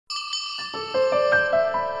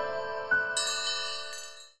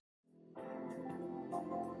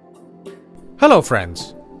Hello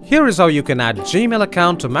friends, here is how you can add Gmail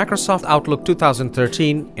account to Microsoft Outlook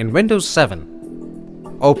 2013 in Windows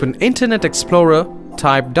 7. Open Internet Explorer,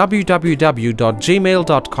 type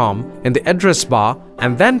www.gmail.com in the address bar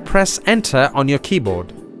and then press enter on your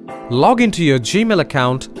keyboard. Log into your Gmail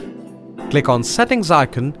account, click on Settings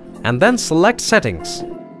icon and then select Settings.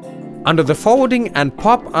 Under the Forwarding and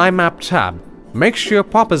POP IMAP tab, make sure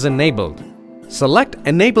POP is enabled. Select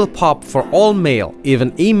Enable POP for all mail,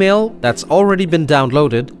 even email that's already been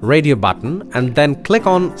downloaded, radio button, and then click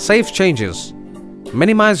on Save Changes.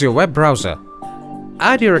 Minimize your web browser.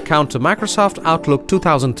 Add your account to Microsoft Outlook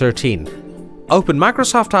 2013. Open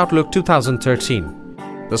Microsoft Outlook 2013.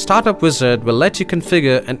 The Startup Wizard will let you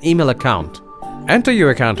configure an email account. Enter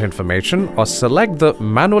your account information or select the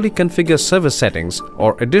Manually Configure Server Settings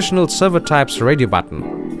or Additional Server Types radio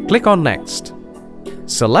button. Click on Next.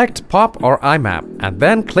 Select POP or IMAP and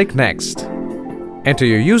then click Next. Enter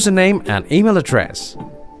your username and email address.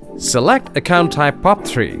 Select account type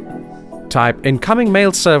POP3. Type incoming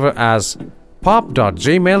mail server as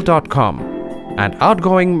pop.gmail.com and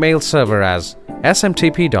outgoing mail server as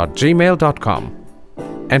smtp.gmail.com.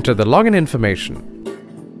 Enter the login information.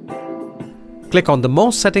 Click on the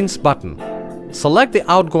More Settings button. Select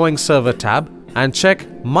the Outgoing Server tab and check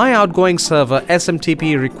My Outgoing Server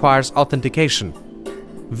SMTP requires authentication.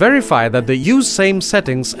 Verify that the Use Same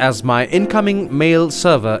Settings as My Incoming Mail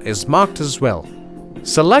Server is marked as well.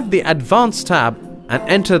 Select the Advanced tab and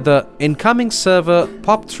enter the Incoming Server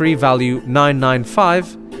POP3 value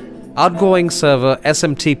 995, Outgoing Server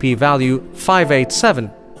SMTP value 587.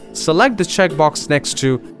 Select the checkbox next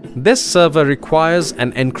to This server requires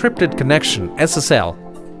an encrypted connection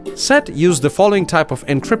SSL. Set Use the following type of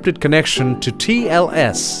encrypted connection to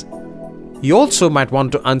TLS. You also might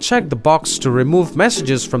want to uncheck the box to remove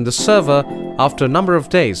messages from the server after a number of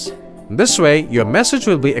days. This way, your message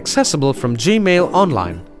will be accessible from Gmail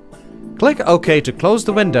online. Click OK to close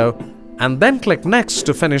the window and then click Next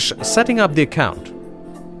to finish setting up the account.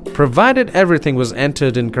 Provided everything was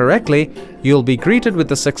entered in correctly, you'll be greeted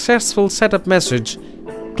with a successful setup message.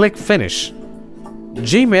 Click Finish.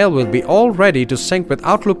 Gmail will be all ready to sync with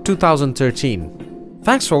Outlook 2013.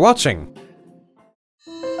 Thanks for watching.